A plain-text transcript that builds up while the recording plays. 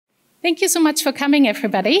Thank you so much for coming,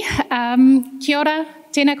 everybody. Kia ora,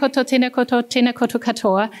 tēnā koutou, tēnā koutou, tēnā koutou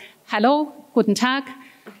katoa. Hello, guten Tag,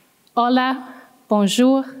 hola,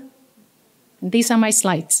 bonjour. And these are my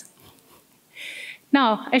slides.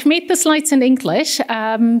 Now, I've made the slides in English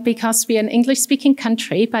because we're an English-speaking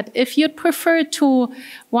country, but if you'd prefer to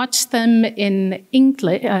watch them in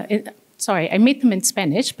English, I made them in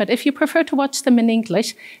Spanish, but if you prefer to watch them in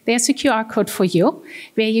English, there's a QR code for you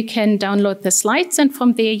where you can download the slides, and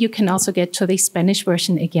from there you can also get to the Spanish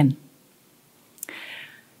version again.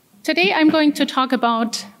 Today I'm going to talk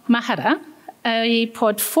about Mahara, a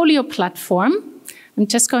portfolio platform. I'm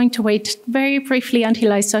just going to wait very briefly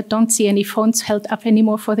until I don't see any phones held up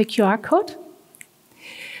anymore for the QR code.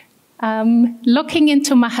 Looking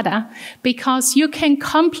into Mahara, because you can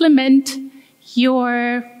complement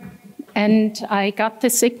your... And I got the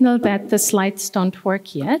signal that the slides don't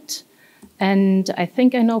work yet. And I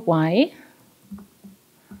think I know why.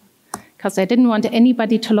 Because I didn't want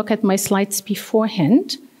anybody to look at my slides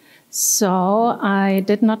beforehand. So I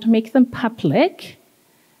did not make them public.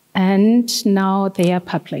 And now they are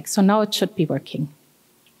public. So now it should be working.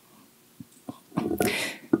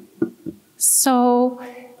 So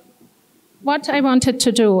what I wanted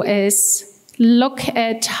to do is look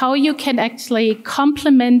at how you can actually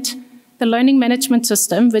complement the learning management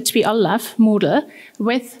system, which we all love, Moodle,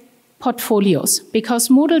 with portfolios. Because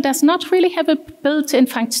Moodle does not really have a built-in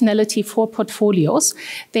functionality for portfolios.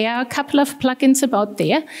 There are a couple of plugins about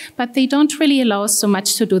there, but they don't really allow us so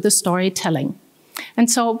much to do the storytelling. And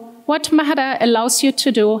so what Mahara allows you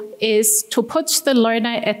to do is to put the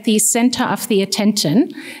learner at the center of the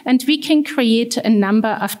attention, and we can create a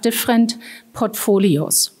number of different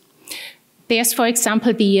portfolios. There's, for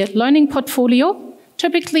example, the learning portfolio.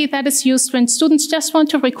 Typically, that is used when students just want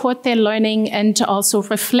to record their learning and also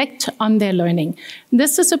reflect on their learning.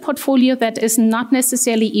 This is a portfolio that is not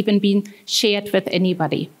necessarily even being shared with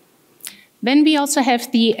anybody. Then we also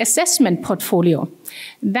have the assessment portfolio.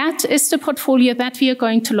 That is the portfolio that we are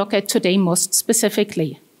going to look at today most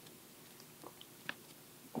specifically.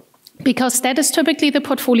 Because that is typically the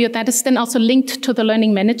portfolio that is then also linked to the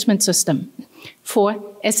learning management system for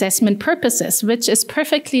assessment purposes, which is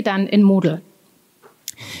perfectly done in Moodle.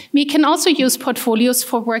 We can also use portfolios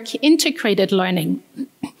for work-integrated learning.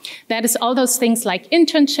 That is all those things like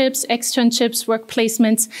internships, externships, work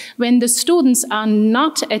placements, when the students are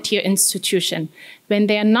not at your institution, when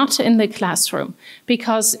they are not in the classroom.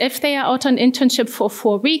 Because if they are out on internship for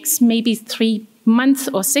 4 weeks, maybe 3 months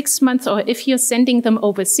or 6 months, or if you're sending them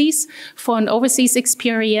overseas for an overseas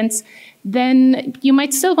experience, then you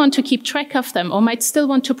might still want to keep track of them or might still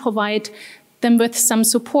want to provide them with some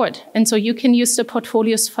support. And so you can use the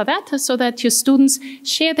portfolios for that so that your students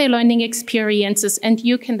share their learning experiences and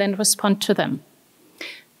you can then respond to them.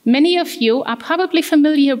 Many of you are probably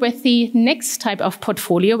familiar with the next type of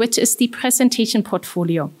portfolio, which is the presentation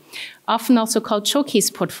portfolio, often also called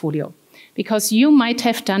showcase portfolio, because you might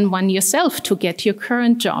have done one yourself to get your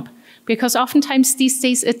current job. Because oftentimes these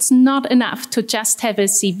days it's not enough to just have a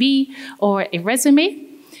CV or a resume,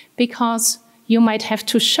 because you might have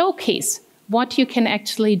to showcase what you can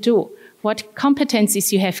actually do, what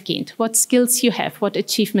competencies you have gained, what skills you have, what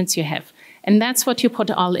achievements you have. And that's what you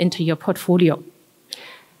put all into your portfolio.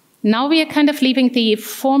 Now we are kind of leaving the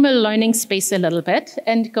formal learning space a little bit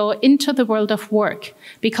and go into the world of work,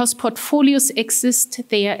 because portfolios exist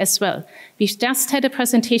there as well. We've just had a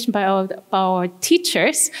presentation by our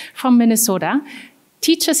teachers from Minnesota.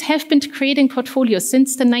 Teachers have been creating portfolios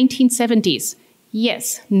since the 1970s.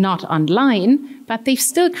 Yes, not online, but they've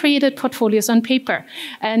still created portfolios on paper.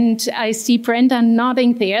 And I see Brenda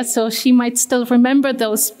nodding there, so she might still remember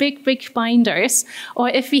those big, big binders. Or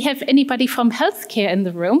if we have anybody from healthcare in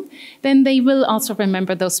the room, then they will also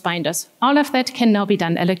remember those binders. All of that can now be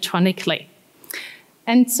done electronically.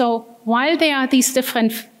 And so while there are these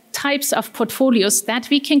different types of portfolios that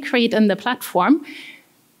we can create in the platform,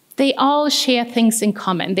 they all share things in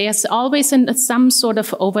common. There's always some sort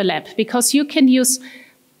of overlap, because you can use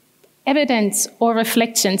evidence or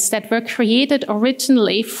reflections that were created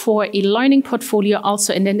originally for a learning portfolio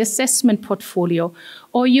also in an assessment portfolio.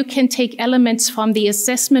 Or you can take elements from the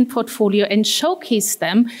assessment portfolio and showcase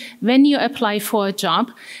them when you apply for a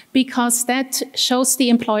job, because that shows the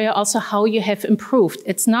employer also how you have improved.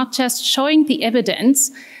 It's not just showing the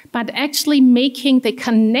evidence, but actually making the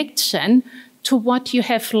connection to what you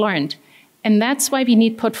have learned. And that's why we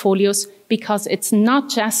need portfolios, because it's not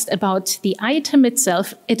just about the item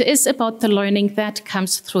itself, it is about the learning that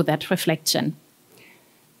comes through that reflection.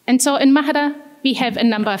 And so in Mahara, we have a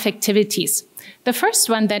number of activities. The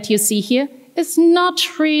first one that you see here is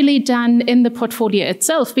not really done in the portfolio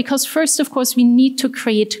itself, because first, of course, we need to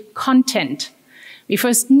create content. We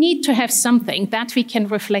first need to have something that we can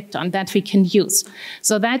reflect on, that we can use.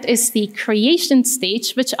 So that is the creation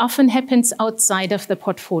stage, which often happens outside of the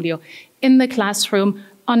portfolio, in the classroom,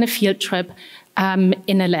 on a field trip,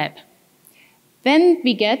 in a lab. Then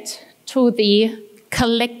we get to the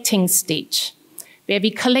collecting stage, where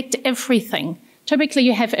we collect everything. Typically,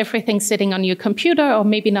 you have everything sitting on your computer or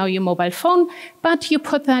maybe now your mobile phone, but you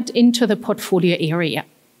put that into the portfolio area.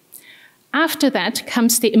 After that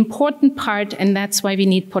comes the important part, and that's why we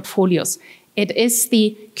need portfolios. It is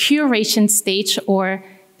the curation stage or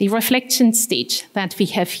the reflection stage that we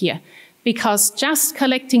have here. Because just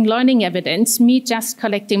collecting learning evidence, me just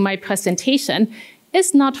collecting my presentation,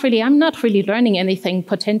 is not really, I'm not really learning anything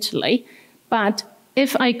potentially. But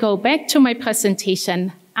if I go back to my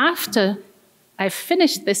presentation after I've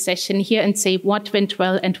finished this session here and say what went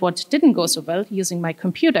well and what didn't go so well using my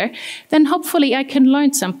computer, then hopefully I can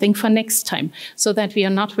learn something for next time so that we are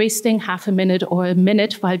not wasting half a minute or a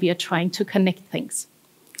minute while we are trying to connect things.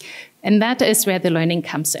 And that is where the learning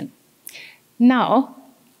comes in. Now,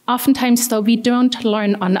 oftentimes though, we don't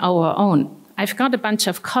learn on our own. I've got a bunch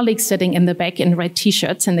of colleagues sitting in the back in red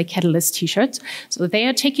t-shirts and the Catalyst t-shirts. So they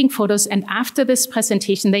are taking photos, and after this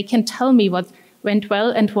presentation, they can tell me what went well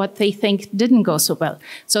and what they think didn't go so well.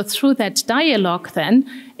 So through that dialogue then,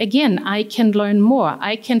 again, I can learn more.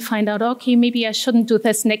 I can find out, okay, maybe I shouldn't do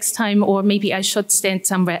this next time, or maybe I should stand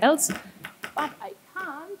somewhere else. But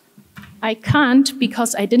I can't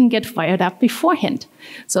because I didn't get fired up beforehand.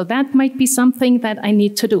 So that might be something that I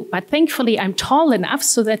need to do. But thankfully, I'm tall enough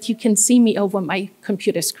so that you can see me over my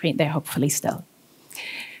computer screen there, hopefully still.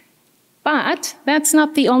 But that's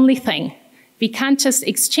not the only thing. We can't just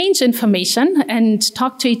exchange information and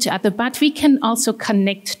talk to each other, but we can also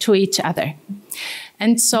connect to each other.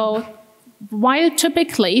 And so while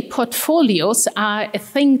typically portfolios are a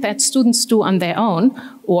thing that students do on their own,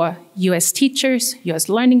 or you as teachers, you as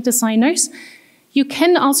learning designers, you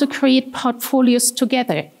can also create portfolios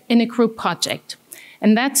together in a group project.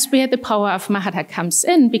 And that's where the power of Mahara comes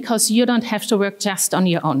in, because you don't have to work just on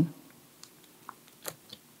your own.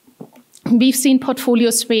 We've seen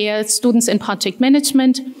portfolios where students in project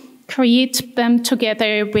management create them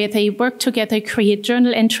together, where they work together, create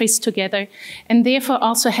journal entries together, and therefore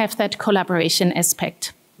also have that collaboration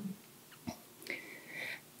aspect.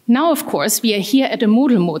 Now, of course, we are here at a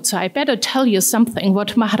MoodleMoot, so I better tell you something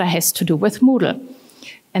what Mahara has to do with Moodle.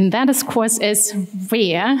 And that, of course, is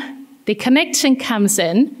where the connection comes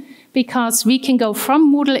in, because we can go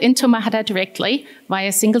from Moodle into Mahara directly via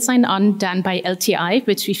single sign-on done by LTI,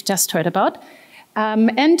 which we've just heard about.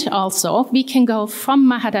 And also, we can go from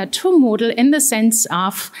Mahara to Moodle in the sense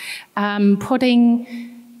of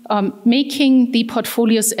making the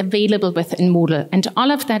portfolios available within Moodle. And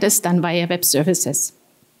all of that is done via web services.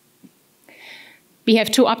 We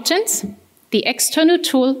have two options, the external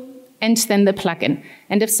tool and then the plugin.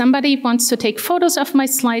 And if somebody wants to take photos of my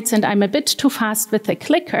slides and I'm a bit too fast with the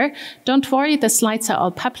clicker, don't worry, the slides are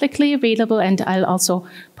all publicly available, and I'll also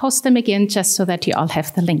post them again just so that you all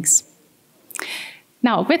have the links.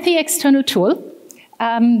 Now, with the external tool,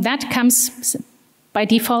 that comes by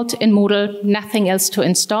default in Moodle, nothing else to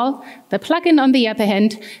install. The plugin, on the other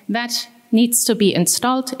hand, that needs to be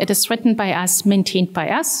installed. It is written by us, maintained by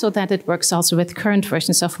us, so that it works also with current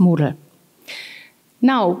versions of Moodle.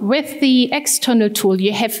 Now, with the external tool,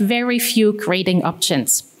 you have very few grading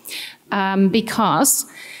options because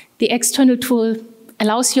the external tool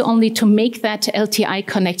allows you only to make that LTI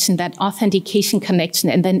connection, that authentication connection,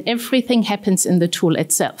 and then everything happens in the tool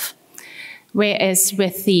itself. Whereas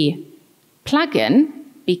with the plugin,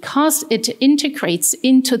 because it integrates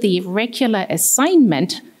into the regular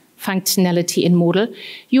assignment functionality in Moodle,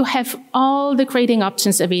 you have all the grading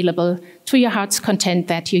options available to your heart's content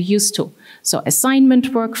that you're used to. So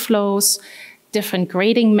assignment workflows, different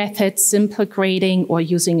grading methods, simple grading, or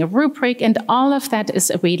using a rubric, and all of that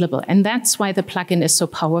is available. And that's why the plugin is so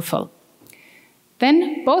powerful.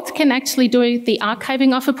 Then both can actually do the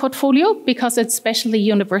archiving of a portfolio, because especially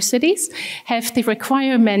universities have the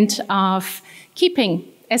requirement of keeping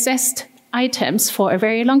assessed items for a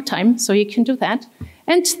very long time, so you can do that.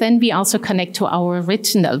 And then we also connect to our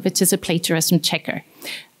original, which is a plagiarism checker.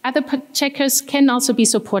 Other checkers can also be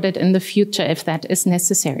supported in the future if that is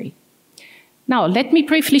necessary. Now, let me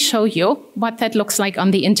briefly show you what that looks like on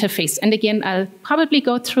the interface. And again, I'll probably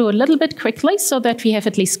go through a little bit quickly so that we have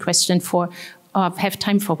at least have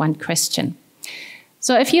time for one question.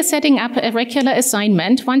 So if you're setting up a regular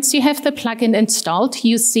assignment, once you have the plugin installed,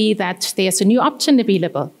 you see that there's a new option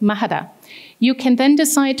available, Mahara. You can then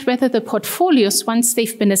decide whether the portfolios, once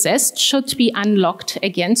they've been assessed, should be unlocked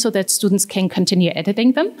again so that students can continue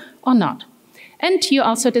editing them or not. And you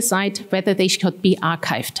also decide whether they should be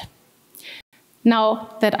archived.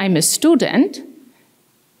 Now that I'm a student,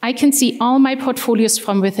 I can see all my portfolios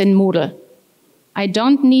from within Moodle. I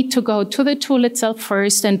don't need to go to the tool itself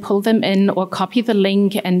first and pull them in or copy the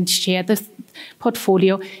link and share the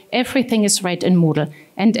portfolio. Everything is right in Moodle.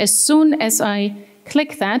 And as soon as I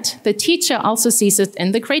click that, the teacher also sees it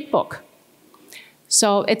in the gradebook.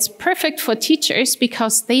 So it's perfect for teachers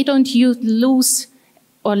because they don't lose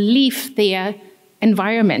or leave their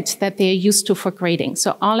environment that they're used to for grading.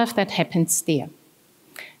 So all of that happens there.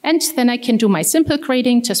 And then I can do my simple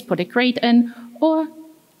grading, just put a grade in, or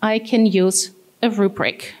I can use a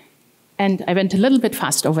rubric. And I went a little bit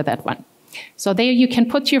fast over that one. So there you can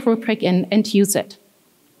put your rubric in and use it.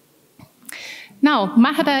 Now,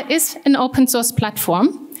 Mahara is an open source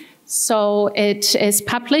platform. So it is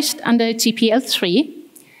published under GPL 3.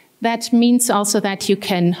 That means also that you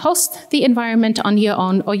can host the environment on your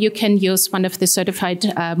own, or you can use one of the certified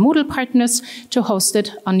Moodle partners to host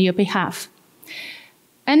it on your behalf.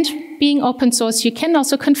 And being open source, you can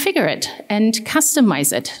also configure it and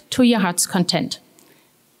customize it to your heart's content.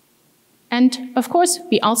 And of course,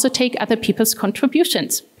 we also take other people's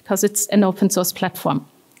contributions because it's an open source platform.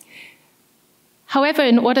 However,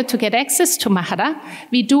 in order to get access to Mahara,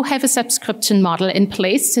 we do have a subscription model in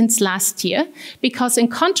place since last year, because in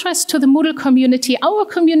contrast to the Moodle community, our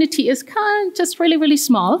community is just really, really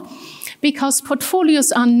small, because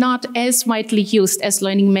portfolios are not as widely used as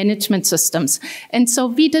learning management systems. And so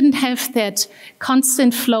we didn't have that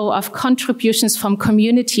constant flow of contributions from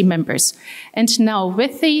community members. And now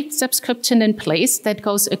with the subscription in place, that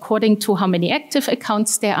goes according to how many active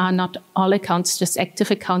accounts there are, not all accounts, just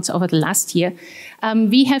active accounts over the last year,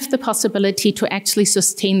 we have the possibility to actually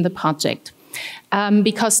sustain the project.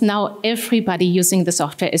 Because now everybody using the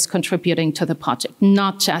software is contributing to the project,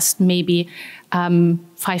 not just maybe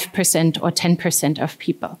 5% or 10% of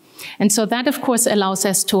people. And so that, of course, allows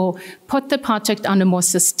us to put the project on a more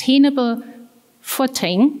sustainable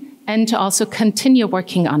footing and to also continue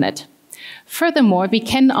working on it. Furthermore, we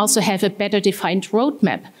can also have a better defined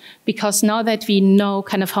roadmap, because now that we know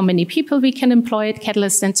kind of how many people we can employ at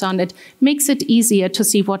Catalyst and so on, it makes it easier to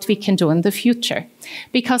see what we can do in the future,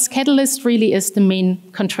 because Catalyst really is the main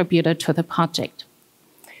contributor to the project.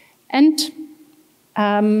 And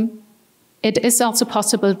it is also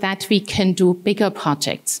possible that we can do bigger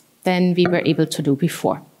projects than we were able to do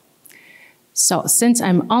before. So since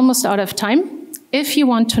I'm almost out of time, if you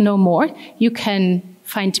want to know more, you can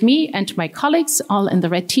find me and my colleagues all in the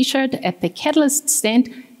red t-shirt at the Catalyst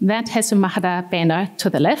stand. That has a Mahara banner to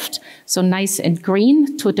the left, so nice and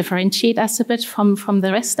green to differentiate us a bit from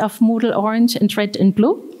the rest of Moodle, orange and red and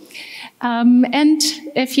blue. And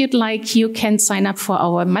if you'd like, you can sign up for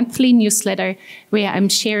our monthly newsletter where I'm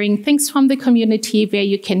sharing things from the community, where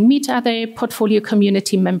you can meet other portfolio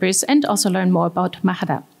community members and also learn more about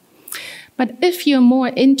Mahara. But if you're more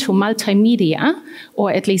into multimedia,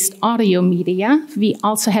 or at least audio media, we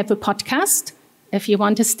also have a podcast. If you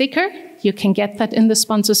want a sticker, you can get that in the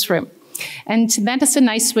sponsors room. And that is a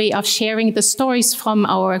nice way of sharing the stories from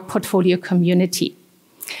our portfolio community.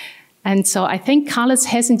 And so I think Carlos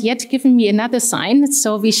hasn't yet given me another sign,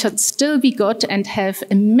 so we should still be good and have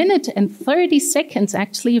 1 minute and 30 seconds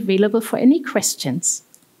actually available for any questions.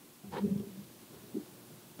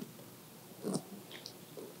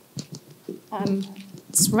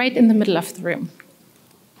 It's right in the middle of the room.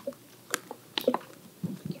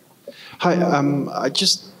 Hi, I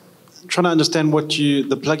just trying to understand what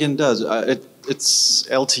the plugin does. It's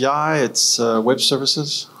LTI, it's web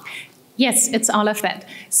services? Yes, it's all of that.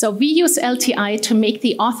 So we use LTI to make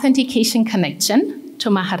the authentication connection to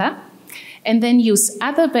Mahara, and then use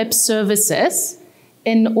other web services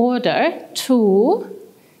in order to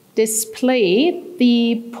display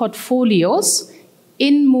the portfolios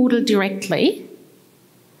in Moodle directly,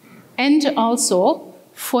 and also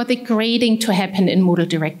for the grading to happen in Moodle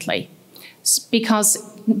directly. Because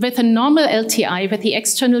with a normal LTI, with the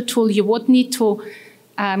external tool, you would need to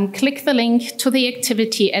click the link to the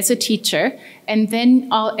activity as a teacher, and then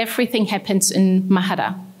everything happens in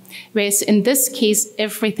Mahara. Whereas in this case,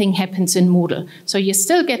 everything happens in Moodle. So you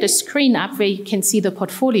still get a screen up where you can see the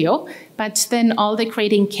portfolio, but then all the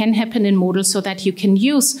grading can happen in Moodle so that you can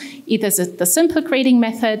use either the simple grading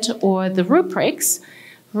method or the rubrics,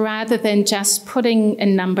 rather than just putting a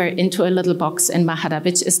number into a little box in Mahara,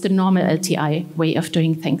 which is the normal LTI way of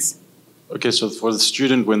doing things. Okay, so for the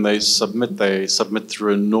student, when they submit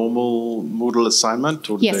through a normal Moodle assignment?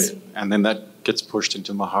 Or yes. And then that gets pushed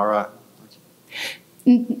into Mahara?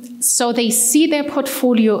 So they see their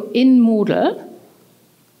portfolio in Moodle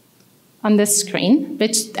on the screen,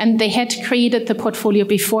 and they had created the portfolio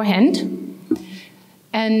beforehand.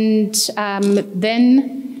 And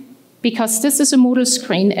then, because this is a Moodle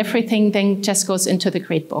screen, everything then just goes into the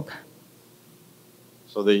gradebook.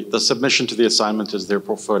 So the submission to the assignment is their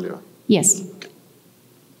portfolio? Yes. Okay.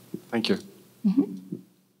 Thank you. Mm-hmm.